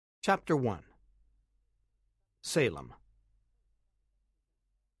Chapter 1. Salem.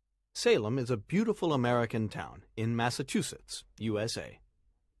 Salem is a beautiful American town in Massachusetts, USA.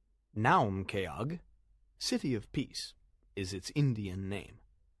 Naumkeag, City of Peace, is its Indian name.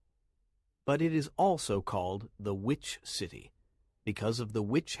 But it is also called the Witch City because of the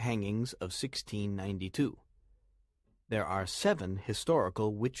witch hangings of 1692. There are 7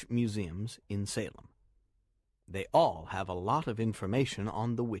 historical witch museums in Salem. They all have a lot of information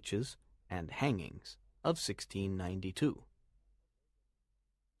on the witches and hangings of 1692.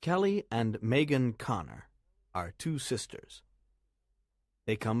 Kelly and Megan Connor are 2 sisters.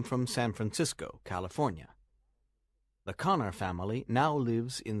 They come from San Francisco, California. The Connor family now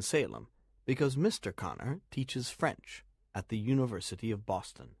lives in Salem because Mr. Connor teaches French at the University of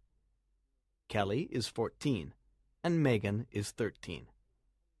Boston. Kelly is 14 and Megan is 13.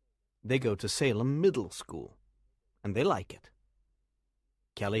 They go to Salem Middle School, and they like it.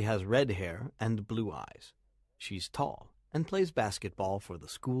 Kelly has red hair and blue eyes. She's tall and plays basketball for the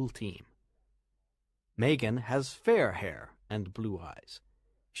school team. Megan has fair hair and blue eyes.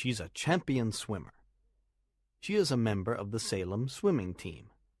 She's a champion swimmer. She is a member of the Salem swimming team.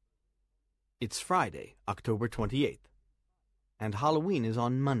 It's Friday, October 28th, and Halloween is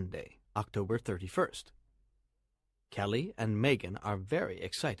on Monday, October 31st. Kelly and Megan are very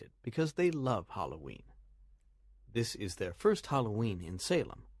excited because they love Halloween. This is their first Halloween in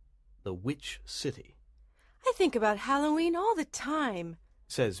Salem, the Witch City. I think about Halloween all the time,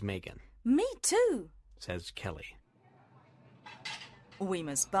 says Megan. Me too, says Kelly. We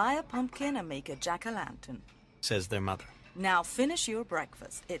must buy a pumpkin and make a jack-o'-lantern, says their mother. Now finish your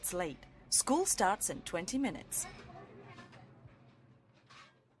breakfast. It's late. School starts in 20 minutes.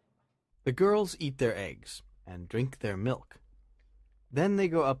 The girls eat their eggs and drink their milk. Then they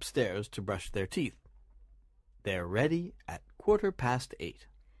go upstairs to brush their teeth. They're ready at 8:15.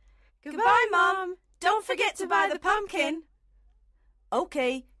 Goodbye, Mom. Don't forget to buy the pumpkin.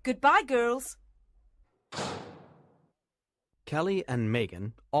 Okay, goodbye, girls. Kelly and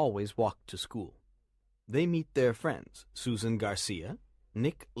Megan always walk to school. They meet their friends, Susan Garcia,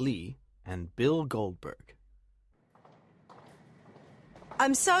 Nick Lee, and Bill Goldberg.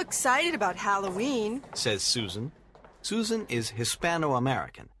 I'm so excited about Halloween, says Susan. Susan is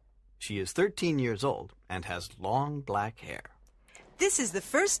Hispano-American. She is 13 years old and has long black hair. This is the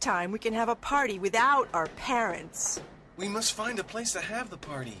first time we can have a party without our parents. We must find a place to have the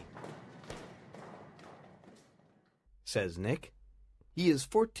party, says Nick. He is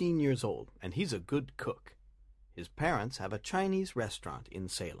 14 years old and he's a good cook. His parents have a Chinese restaurant in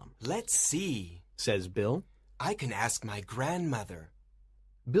Salem. Let's see, says Bill. I can ask my grandmother.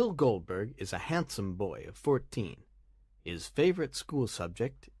 Bill Goldberg is a handsome boy of 14. His favorite school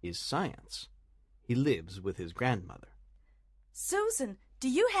subject is science. He lives with his grandmother. Susan, do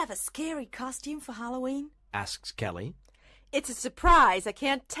you have a scary costume for Halloween? Asks Kelly. It's a surprise. I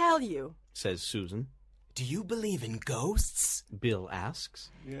can't tell you, says Susan. Do you believe in ghosts? Bill asks.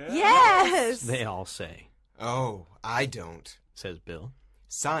 Yes! They all say. Oh, I don't, says Bill.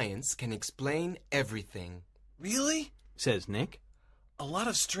 Science can explain everything. Really? Says Nick. A lot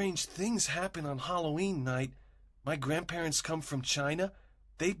of strange things happen on Halloween night. My grandparents come from China.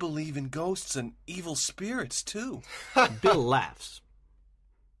 They believe in ghosts and evil spirits, too. Bill laughs.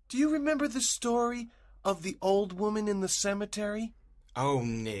 Do you remember the story of the old woman in the cemetery? Oh,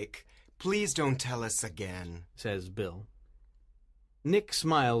 Nick, please don't tell us again, says Bill. Nick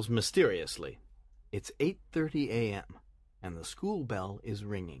smiles mysteriously. It's 8:30 a.m., and the school bell is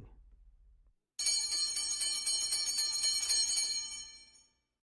ringing.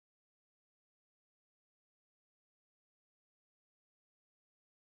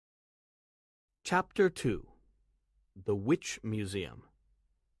 Chapter 2. The Witch Museum.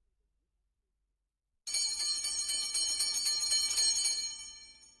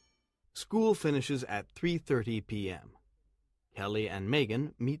 School finishes at 3:30 p.m. Kelly and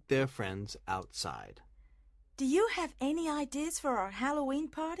Megan meet their friends outside. Do you have any ideas for our Halloween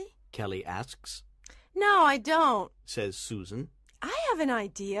party? Kelly asks. No, I don't, says Susan. I have an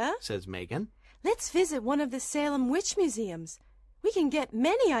idea, says Megan. Let's visit one of the Salem Witch Museums. We can get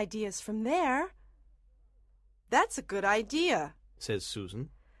many ideas from there. That's a good idea, says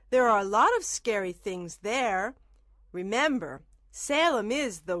Susan. There are a lot of scary things there. Remember, Salem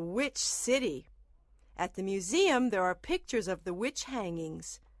is the Witch City. At the museum, there are pictures of the witch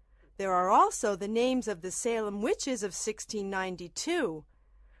hangings. There are also the names of the Salem witches of 1692.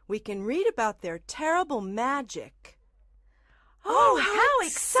 We can read about their terrible magic. Oh, how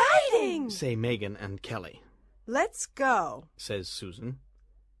exciting! Say Megan and Kelly. Let's go, says Susan.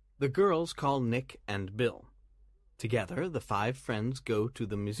 The girls call Nick and Bill. Together, the 5 friends go to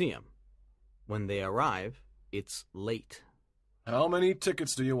the museum. When they arrive, it's late. How many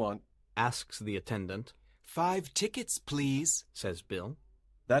tickets do you want? Asks the attendant. 5 tickets, please, Says Bill.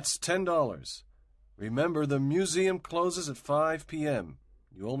 That's $10. Remember, the museum closes at 5 p.m.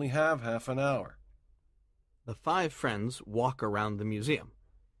 You only have half an hour. The 5 friends walk around the museum.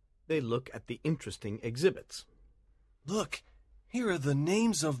 They look at the interesting exhibits. Look, here are the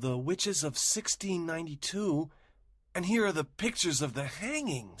names of the witches of 1692, and here are the pictures of the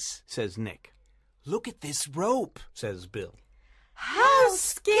hangings, Says Nick. Look at this rope, Says Bill. How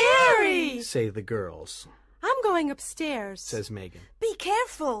scary! Say the girls. I'm going upstairs. Says Megan. Be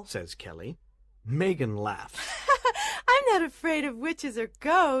careful. Says Kelly. Megan laughs. I'm not afraid of witches or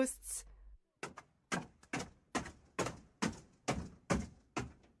ghosts.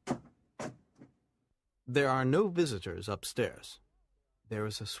 There are no visitors upstairs. There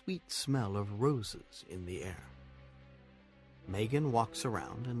is a sweet smell of roses in the air. Megan walks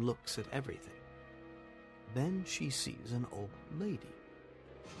around and looks at everything. Then she sees an old lady.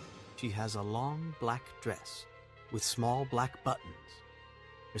 She has a long black dress with small black buttons.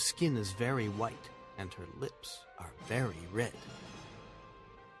 Her skin is very white and her lips are very red.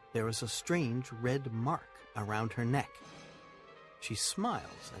 There is a strange red mark around her neck. She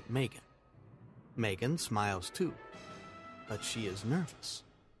smiles at Megan. Megan smiles too, but she is nervous.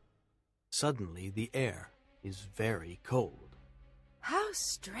 Suddenly the air is very cold. How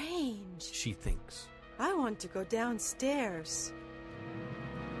strange. She thinks. I want to go downstairs.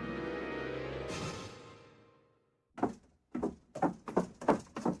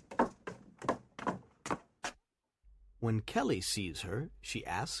 When Kelly sees her, she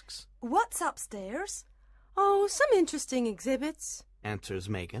asks, What's upstairs? Oh, some interesting exhibits. answers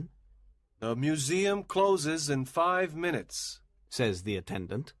Megan. The museum closes in 5 minutes, Says the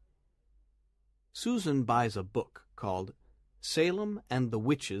attendant. Susan buys a book called Salem and the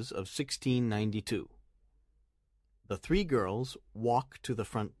Witches of 1692. The 3 girls walk to the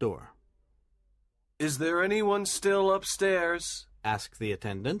front door. Is there anyone still upstairs? Asks the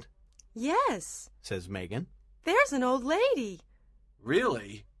attendant. Yes, Says Megan. there's an old lady.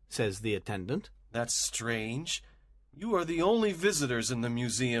 Really? Says the attendant. That's strange. You are the only visitors in the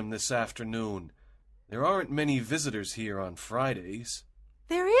museum this afternoon. There aren't many visitors here on Fridays.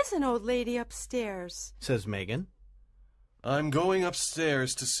 There is an old lady upstairs. Says Megan. I'm going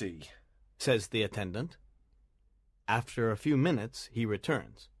upstairs to see. Says the attendant. After a few minutes, he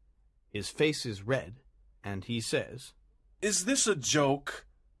returns. His face is red, and he says, Is this a joke?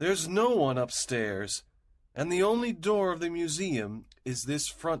 There's no one upstairs, and the only door of the museum is this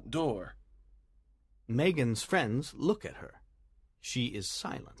front door. Megan's friends look at her. She is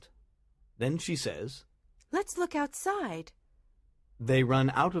silent. Then she says, Let's look outside. They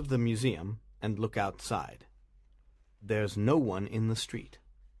run out of the museum and look outside. There's no one in the street.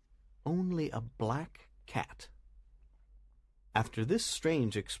 Only a black cat. After this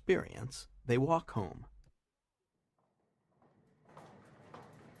strange experience, they walk home.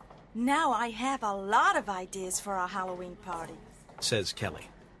 Now I have a lot of ideas for our Halloween party. Says Kelly.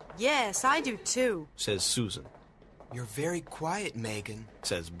 Yes, I do too. Says Susan. You're very quiet, Megan.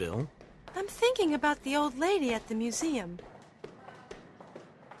 Says Bill. I'm thinking about the old lady at the museum.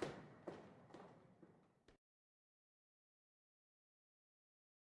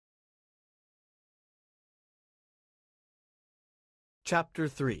 Chapter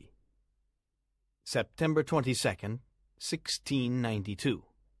 3. September 22nd, 1692.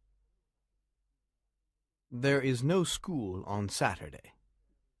 There is no school on Saturday.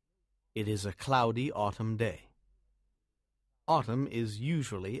 It is a cloudy autumn day. Autumn is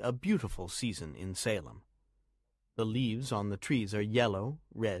usually a beautiful season in Salem. The leaves on the trees are yellow,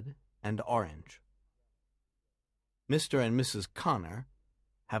 red, and orange. Mr. and Mrs. Connor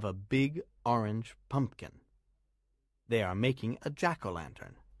have a big orange pumpkin. They are making a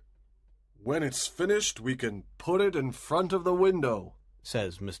jack-o'-lantern. When it's finished, we can put it in front of the window,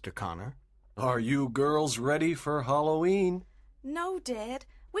 says Mr. Connor. Are you girls ready for Halloween? No, Dad.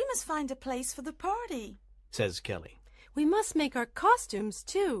 We must find a place for the party, says Kelly. We must make our costumes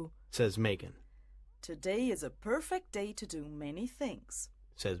too, says Megan. Today is a perfect day to do many things,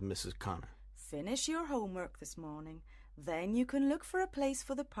 says Mrs. Connor. Finish your homework this morning. Then you can look for a place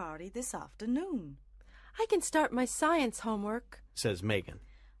for the party this afternoon. I can start my science homework, says Megan.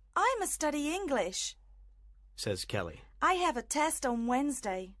 I must study English, says Kelly. I have a test on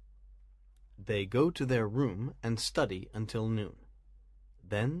Wednesday. They go to their room and study until noon.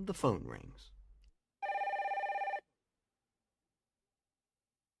 Then the phone rings.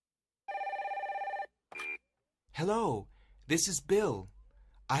 Hello, this is Bill.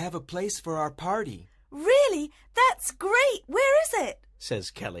 I have a place for our party. Really? That's great! Where is it? says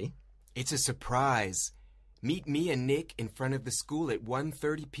Kelly. It's a surprise. Meet me and Nick in front of the school at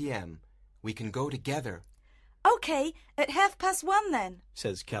 1:30 p.m. We can go together. Okay, at 1:30 then,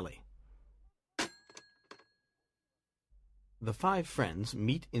 says Kelly. The 5 friends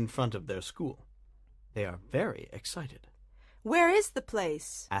meet in front of their school. They are very excited. Where is the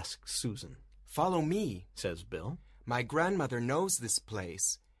place? asks Susan. Follow me, says Bill. My grandmother knows this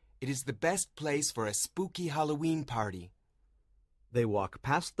place. It is the best place for a spooky Halloween party. They walk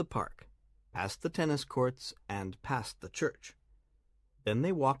past the park, past the tennis courts, and past the church. Then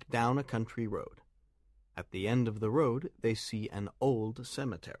they walk down a country road. At the end of the road, they see an old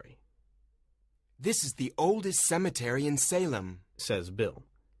cemetery. This is the oldest cemetery in Salem, says Bill.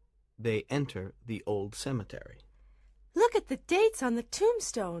 They enter the old cemetery. Look at the dates on the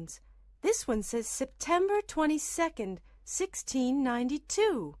tombstones. This one says September 22nd,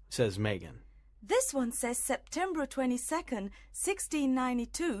 1692, says Megan. This one says September 22nd,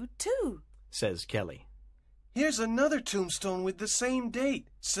 1692, too, says Kelly. Here's another tombstone with the same date,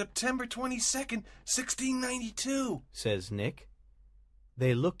 September 22nd, 1692, says Nick.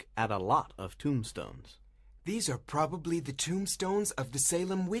 They look at a lot of tombstones. These are probably the tombstones of the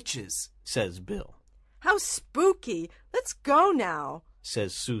Salem witches, says Bill. How spooky! Let's go now,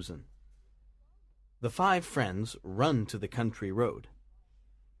 says Susan. The 5 friends run to the country road.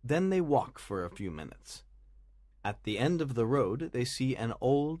 Then they walk for a few minutes. At the end of the road, they see an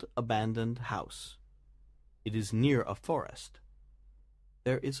old, abandoned house. It is near a forest.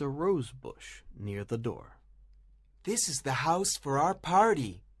 There is a rose bush near the door. This is the house for our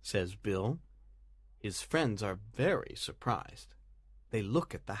party, says Bill. His friends are very surprised. They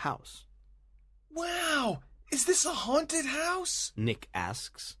look at the house. Wow! Is this a haunted house? Nick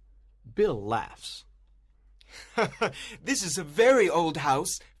asks. Bill laughs. This is a very old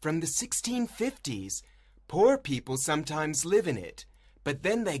house from the 1650s. Poor people sometimes live in it, but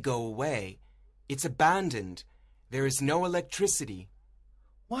then they go away. It's abandoned. There is no electricity.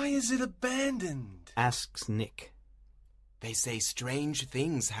 Why is it abandoned? asks Nick. They say strange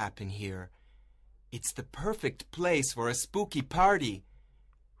things happen here. It's the perfect place for a spooky party.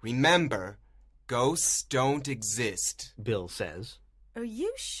 Remember, ghosts don't exist, Bill says. Are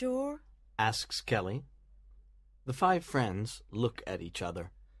you sure? asks Kelly. The 5 friends look at each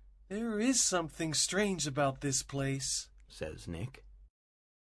other. There is something strange about this place, says Nick.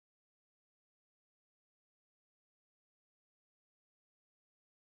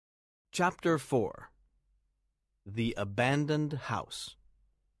 Chapter 4. The Abandoned House.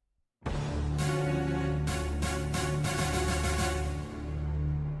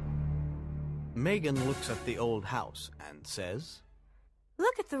 Megan looks at the old house and says,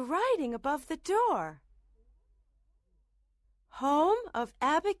 Look at the writing above the door. Home of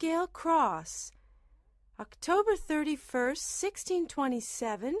Abigail Cross, October 31st,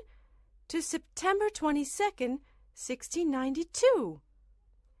 1627 to September 22nd, 1692.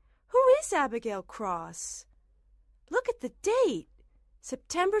 Who is Abigail Cross? Look at the date,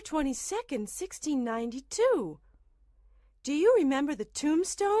 September 22nd, 1692. Do you remember the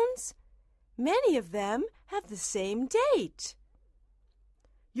tombstones? Many of them have the same date.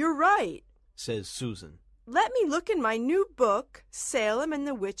 You're right, says Susan. Let me look in my new book, Salem and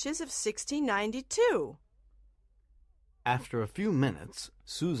the Witches of 1692. After a few minutes,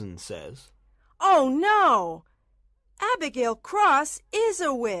 Susan says, Oh, no! Abigail Cross is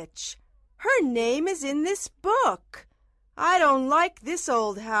a witch. Her name is in this book. I don't like this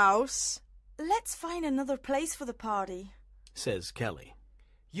old house. Let's find another place for the party, says Kelly.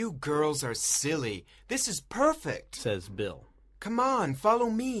 You girls are silly. This is perfect, says Bill. Come on, follow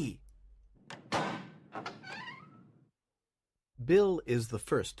me. Bill is the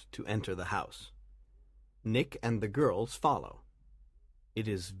first to enter the house. Nick and the girls follow. It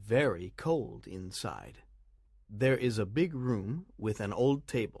is very cold inside. There is a big room with an old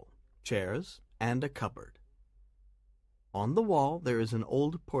table, chairs, and a cupboard. On the wall there is an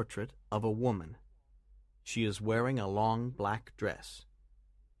old portrait of a woman. She is wearing a long black dress.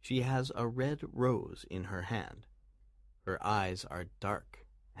 She has a red rose in her hand. Her eyes are dark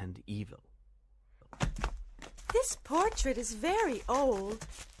and evil. This portrait is very old.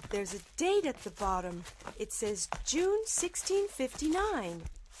 There's a date at the bottom. It says June 1659.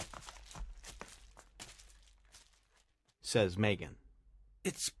 Says Megan.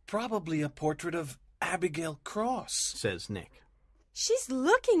 It's probably a portrait of Abigail Cross, Says Nick. She's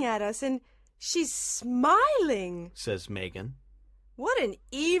looking at us and she's smiling. Says Megan. What an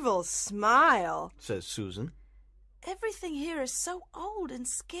evil smile. Says Susan. Everything here is so old and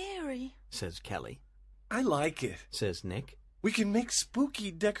scary, Says Kelly. I like it. Says Nick. We can make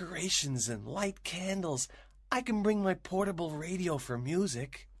spooky decorations and light candles. I can bring my portable radio for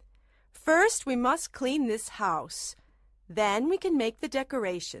music. First, we must clean this house. Then we can make the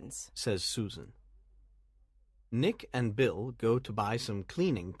decorations, says Susan. Nick and Bill go to buy some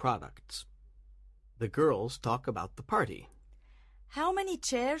cleaning products. The girls talk about the party. How many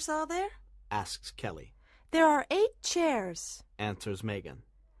chairs are there? Asks Kelly. There are 8 chairs, Answers Megan.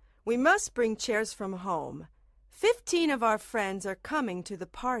 We must bring chairs from home. 15 of our friends are coming to the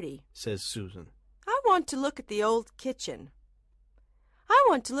party, says Susan. I want to look at the old kitchen. I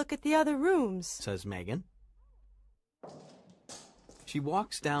want to look at the other rooms, says Megan. She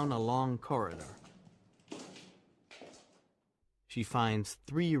walks down a long corridor. She finds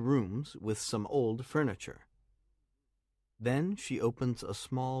 3 rooms with some old furniture. Then she opens a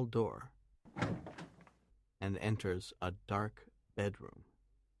small door and enters a dark bedroom.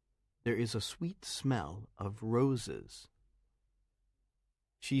 There is a sweet smell of roses.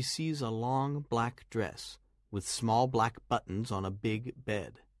 She sees a long black dress with small black buttons on a big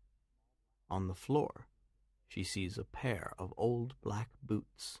bed. On the floor, she sees a pair of old black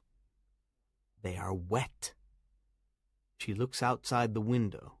boots. They are wet. She looks outside the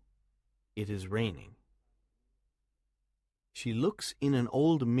window. It is raining. She looks in an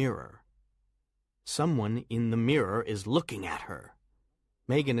old mirror. Someone in the mirror is looking at her.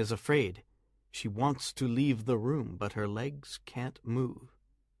 Megan is afraid. She wants to leave the room, but her legs can't move.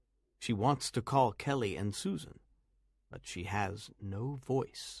 She wants to call Kelly and Susan, but she has no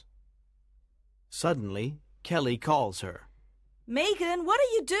voice. Suddenly, Kelly calls her. Megan, what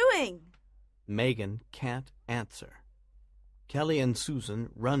are you doing? Megan can't answer. Kelly and Susan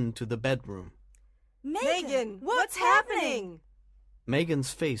run to the bedroom. Megan, what's happening?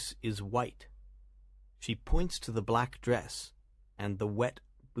 Megan's face is white. She points to the black dress and the wet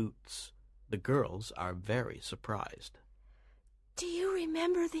boots. The girls are very surprised. Do you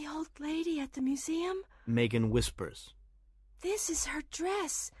remember the old lady at the museum? Megan whispers. This is her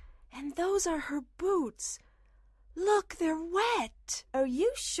dress, and those are her boots. Look, they're wet. Are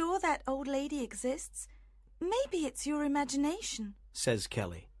you sure that old lady exists? Maybe it's your imagination, says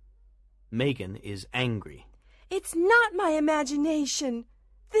Kelly. Megan is angry. It's not my imagination.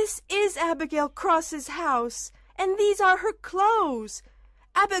 This is Abigail Cross's house, and these are her clothes.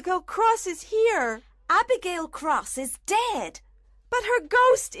 Abigail Cross is here. Abigail Cross is dead. But her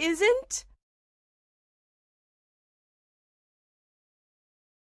ghost isn't.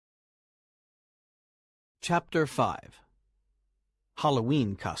 Chapter 5.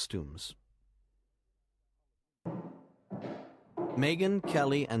 Halloween Costumes. Megan,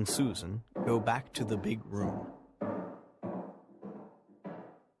 Kelly, and Susan go back to the big room.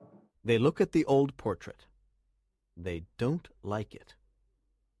 They look at the old portrait. They don't like it.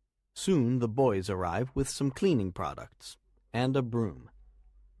 Soon the boys arrive with some cleaning products and a broom.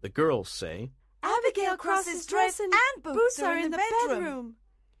 The girls say, Abigail Cross's dress and boots are in the bedroom.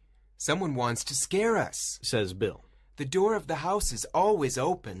 Someone wants to scare us, says Bill. The door of the house is always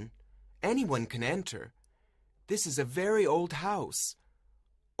open. Anyone can enter. This is a very old house.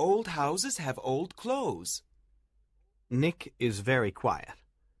 Old houses have old clothes. Nick is very quiet.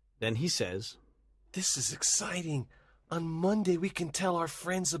 Then he says, This is exciting. On Monday we can tell our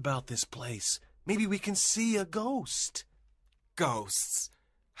friends about this place. Maybe we can see a ghost. Ghosts?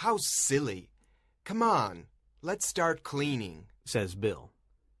 How silly. Come on, let's start cleaning, says Bill.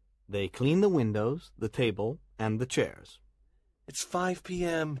 They clean the windows, the table, and the chairs. It's 5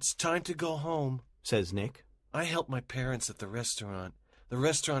 p.m. It's time to go home, says Nick. I help my parents at the restaurant. The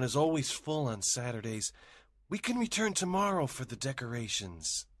restaurant is always full on Saturdays. We can return tomorrow for the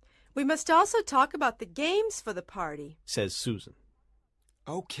decorations. We must also talk about the games for the party, says Susan.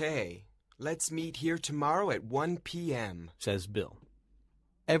 Okay, let's meet here tomorrow at 1 p.m., says Bill.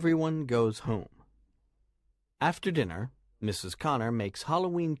 Everyone goes home. After dinner, Mrs. Connor makes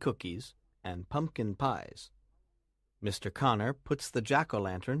Halloween cookies and pumpkin pies. Mr. Connor puts the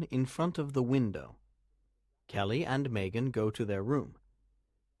jack-o'-lantern in front of the window. Kelly and Megan go to their room.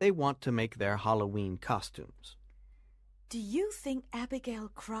 They want to make their Halloween costumes. Do you think Abigail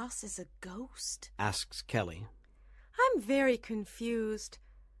Cross is a ghost? Asks Kelly. I'm very confused.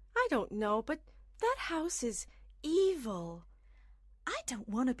 I don't know, but that house is evil. I don't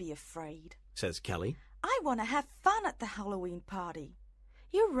want to be afraid, says Kelly. I want to have fun at the Halloween party.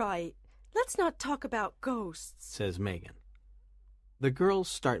 You're right. Let's not talk about ghosts, says Megan. The girls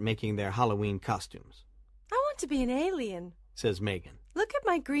start making their Halloween costumes. I want to be an alien, says Megan. Look at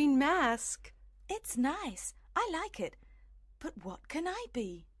my green mask. It's nice. I like it. But what can I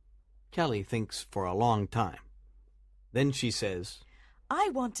be? Kelly thinks for a long time. Then she says, I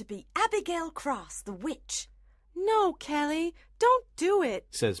want to be Abigail Cross, the witch. No, Kelly, don't do it,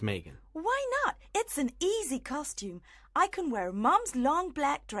 says Megan. Why not? It's an easy costume. I can wear Mom's long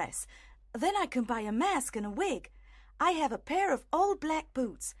black dress. Then I can buy a mask and a wig. I have a pair of old black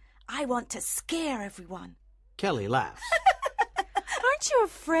boots. I want to scare everyone. Kelly laughs. Aren't you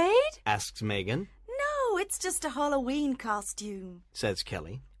afraid? Asks Megan. No, it's just a Halloween costume, says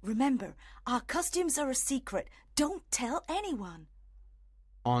Kelly. Remember, our costumes are a secret. Don't tell anyone.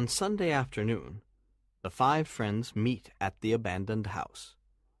 On Sunday afternoon, the 5 friends meet at the abandoned house.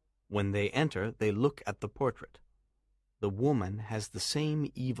 When they enter, they look at the portrait. The woman has the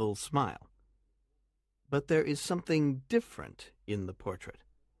same evil smile. But there is something different in the portrait.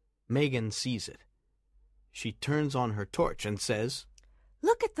 Megan sees it. She turns on her torch and says,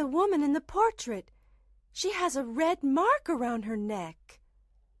 Look at the woman in the portrait. She has a red mark around her neck.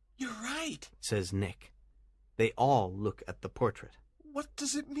 You're right, says Nick. They all look at the portrait. What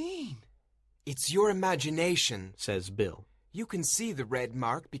does it mean? It's your imagination, says Bill. You can see the red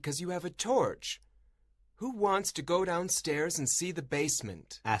mark because you have a torch. Who wants to go downstairs and see the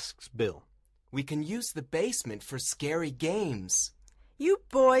basement? Asks Bill. We can use the basement for scary games. You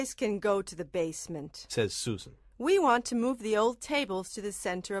boys can go to the basement, says Susan. We want to move the old tables to the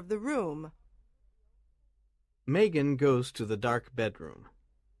center of the room. Megan goes to the dark bedroom.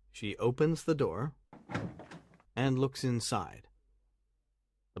 She opens the door and looks inside.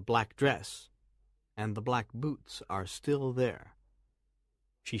 The black dress and the black boots are still there.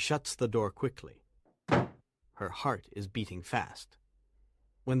 She shuts the door quickly. Her heart is beating fast.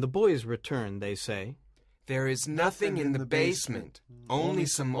 When the boys return, they say, There is nothing in the basement, only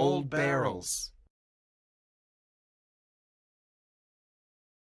some old barrels.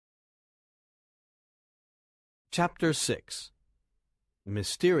 Chapter 6.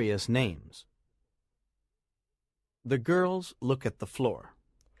 Mysterious Names. The girls look at the floor.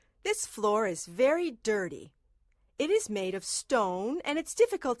 This floor is very dirty. It is made of stone and it's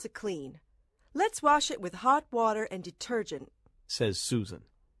difficult to clean. Let's wash it with hot water and detergent, says Susan.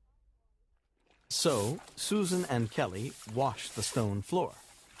 So, Susan and Kelly wash the stone floor.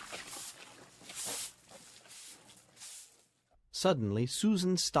 Suddenly,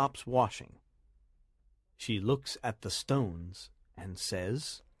 Susan stops washing. She looks at the stones and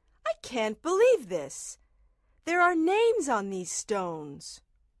says, I can't believe this. There are names on these stones.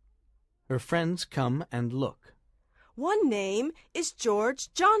 Her friends come and look. One name is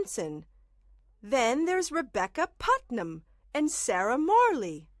George Johnson. Then there's Rebecca Putnam and Sarah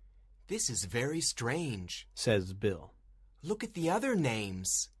Morley. This is very strange, says Bill. Look at the other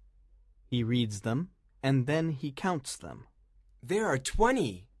names. He reads them, and then he counts them. There are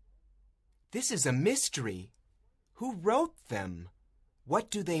 20. This is a mystery. Who wrote them? What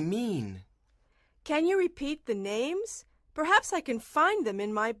do they mean? Can you repeat the names? Perhaps I can find them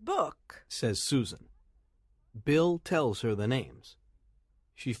in my book, says Susan. Bill tells her the names.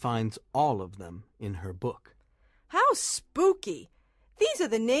 She finds all of them in her book. How spooky! These are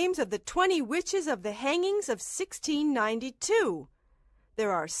the names of the 20 witches of the hangings of 1692.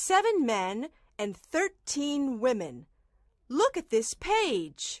 There are 7 men and 13 women. Look at this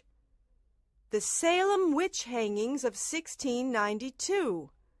page. The Salem witch hangings of 1692.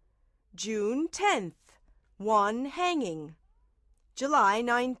 June 10th, 1 hanging. July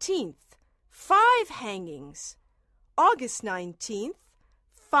 19th, 5 hangings. August 19th,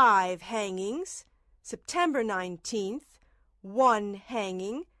 5 hangings. September 19th, 1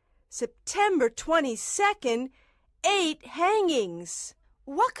 hanging. September 22nd, 8 hangings.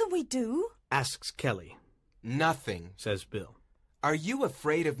 What can we do? Asks Kelly. Nothing, says Bill. Are you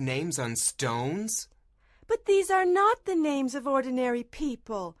afraid of names on stones? But these are not the names of ordinary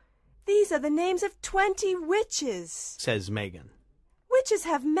people. These are the names of 20 witches, says Megan. Witches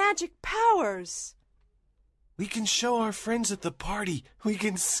have magic powers. We can show our friends at the party. We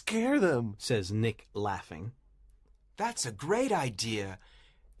can scare them, says Nick, laughing. That's a great idea.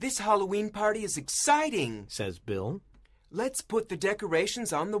 This Halloween party is exciting, says Bill. Let's put the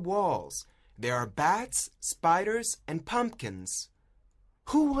decorations on the walls. There are bats, spiders, and pumpkins.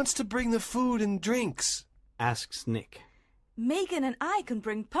 Who wants to bring the food and drinks? Asks Nick. Megan and I can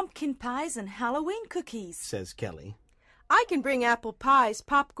bring pumpkin pies and Halloween cookies, says Kelly. I can bring apple pies,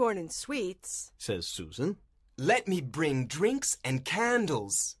 popcorn, and sweets, says Susan. Let me bring drinks and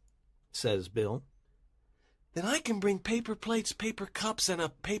candles, says Bill. Then I can bring paper plates, paper cups, and a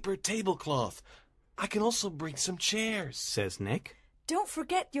paper tablecloth. I can also bring some chairs, says Nick. Don't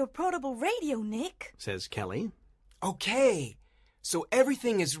forget your portable radio, Nick, says Kelly. Okay, so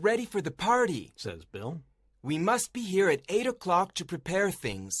everything is ready for the party, says Bill. We must be here at 8 o'clock to prepare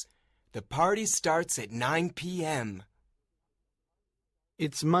things. The party starts at 9 p.m.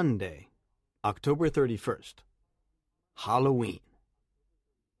 It's Monday, October 31st. Halloween.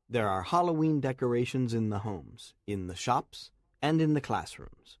 There are Halloween decorations in the homes, in the shops, and in the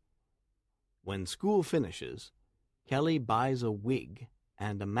classrooms. When school finishes, Kelly buys a wig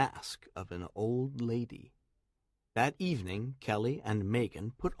and a mask of an old lady. That evening, Kelly and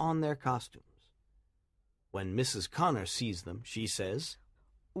Megan put on their costumes. When Mrs. Connor sees them, she says,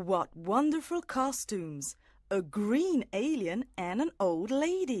 "What wonderful costumes! A green alien and an old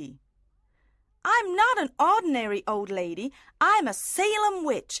lady." "I'm not an ordinary old lady. I'm a Salem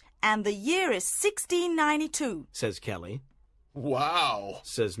witch, and the year is 1692, says Kelly. Wow,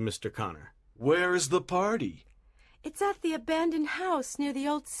 Says Mr. Connor. Where's the party? It's at the abandoned house near the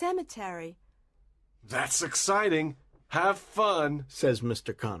old cemetery. That's exciting. Have fun, Says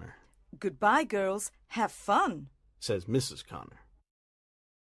Mr. Connor. Goodbye, girls. Have fun. Says Mrs. Connor.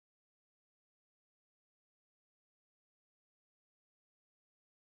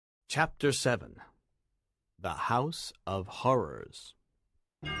 Chapter 7. The House of Horrors.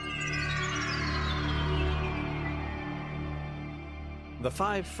 The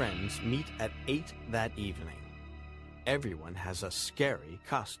 5 friends meet at 8 that evening. Everyone has a scary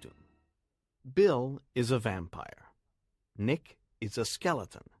costume. Bill is a vampire. Nick is a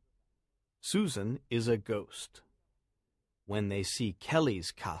skeleton. Susan is a ghost. When they see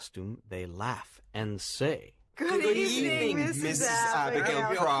Kelly's costume, they laugh and say, Good evening, Mrs.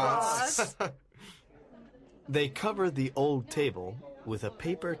 Abigail Cross. They cover the old table with a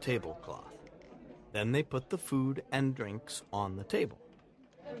paper tablecloth. Then they put the food and drinks on the table.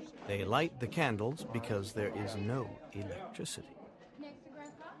 They light the candles because there is no electricity.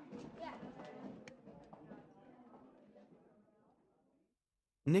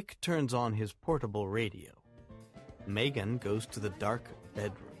 Nick turns on his portable radio. Megan goes to the dark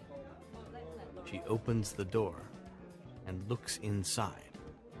bedroom. She opens the door and looks inside.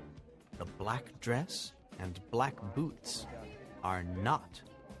 The black dress and black boots are not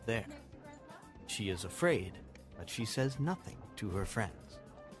there. She is afraid, but she says nothing to her friends.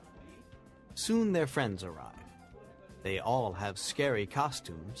 Soon their friends arrive. They all have scary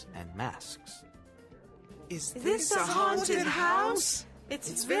costumes and masks. Is this a haunted house?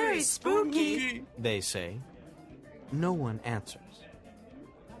 It's very spooky. They say. No one answers.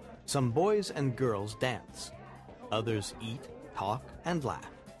 Some boys and girls dance. Others eat, talk, and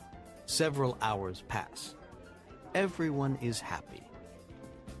laugh. Several hours pass. Everyone is happy.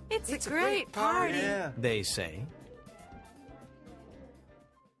 It's a great party. Yeah. They say.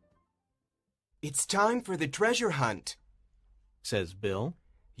 It's time for the treasure hunt, Says Bill.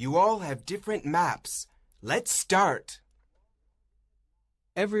 You all have different maps. Let's start.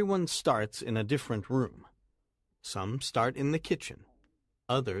 Everyone starts in a different room. Some start in the kitchen.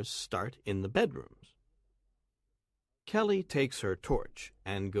 Others start in the bedrooms. Kelly takes her torch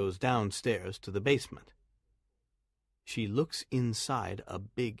and goes downstairs to the basement. She looks inside a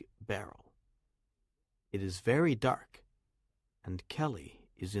big barrel. It is very dark, and Kelly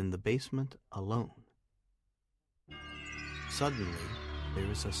is in the basement alone. Suddenly,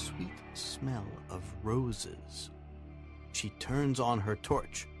 there is a sweet smell of roses. She turns on her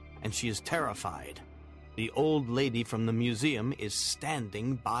torch, and she is terrified. The old lady from the museum is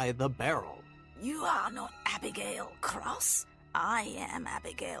standing by the barrel. You are not Abigail Cross. I am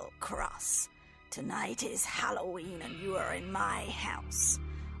Abigail Cross. Tonight is Halloween and you are in my house.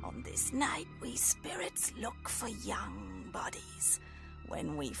 On this night, we spirits look for young bodies.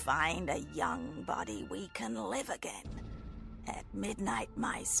 When we find a young body, we can live again. At midnight,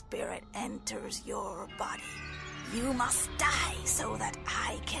 my spirit enters your body. You must die so that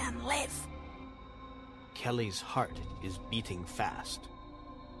I can live. Kelly's heart is beating fast.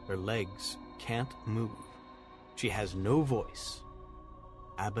 Her legs can't move. She has no voice.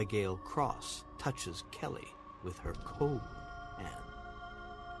 Abigail Cross touches Kelly with her cold hand.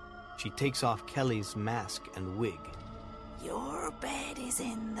 She takes off Kelly's mask and wig. Your bed is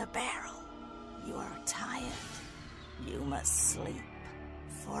in the barrel. You are tired. You must sleep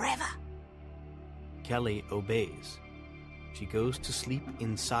forever. Kelly obeys. She goes to sleep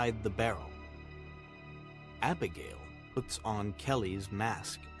inside the barrel. Abigail puts on Kelly's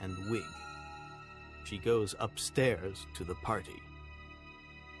mask and wig. She goes upstairs to the party.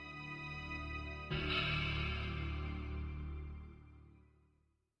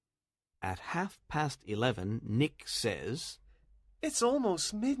 At 11:30, Nick says, It's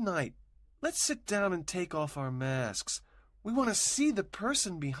almost midnight. Let's sit down and take off our masks. We want to see the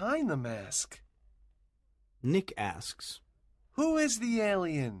person behind the mask. Nick asks, Who is the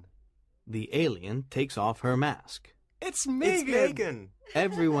alien? The alien takes off her mask. It's Megan. It's Megan.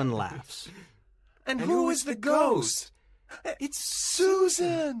 Everyone laughs. And who is the ghost? It's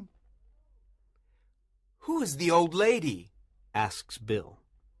Susan. Who is the old lady? asks Bill.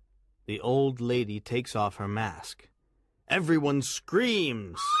 The old lady takes off her mask. Everyone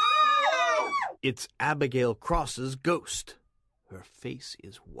screams. It's Abigail Cross's ghost. Her face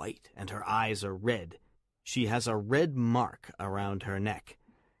is white and her eyes are red. She has a red mark around her neck.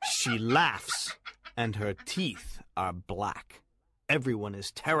 She laughs, and her teeth are black. Everyone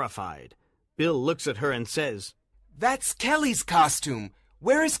is terrified. Bill looks at her and says, That's Kelly's costume.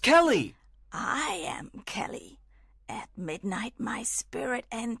 Where is Kelly? I am Kelly. At midnight my spirit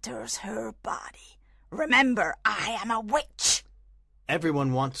enters her body. Remember, I am a witch.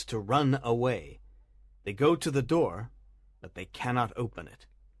 Everyone wants to run away. They go to the door, but they cannot open it.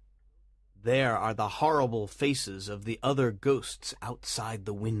 There are the horrible faces of the other ghosts outside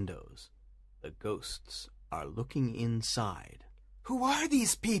the windows. The ghosts are looking inside. Who are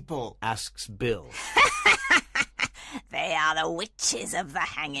these people? Asks Bill. They are the witches of the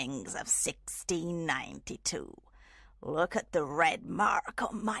hangings of 1692. Look at the red mark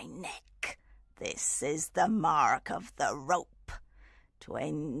on my neck. This is the mark of the rope.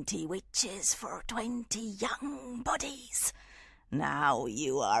 20 witches for 20 young buddies. Now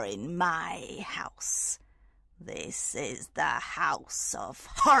you are in my house. This is the house of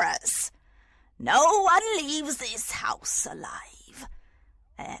horrors. No one leaves this house alive.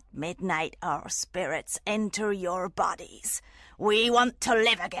 At midnight our spirits enter your bodies. We want to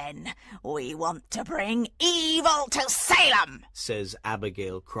live again. We want to bring evil to Salem, says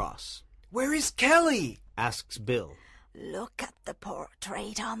Abigail Cross. Where is Kelly? Asks Bill. Look at the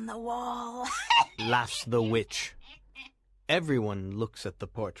portrait on the wall. Laughs the witch. Everyone looks at the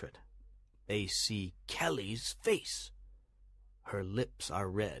portrait. They see Kelly's face. Her lips are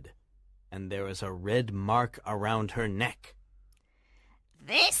red, and there is a red mark around her neck.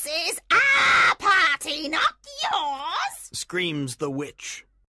 This is our party, not yours, Screams the witch.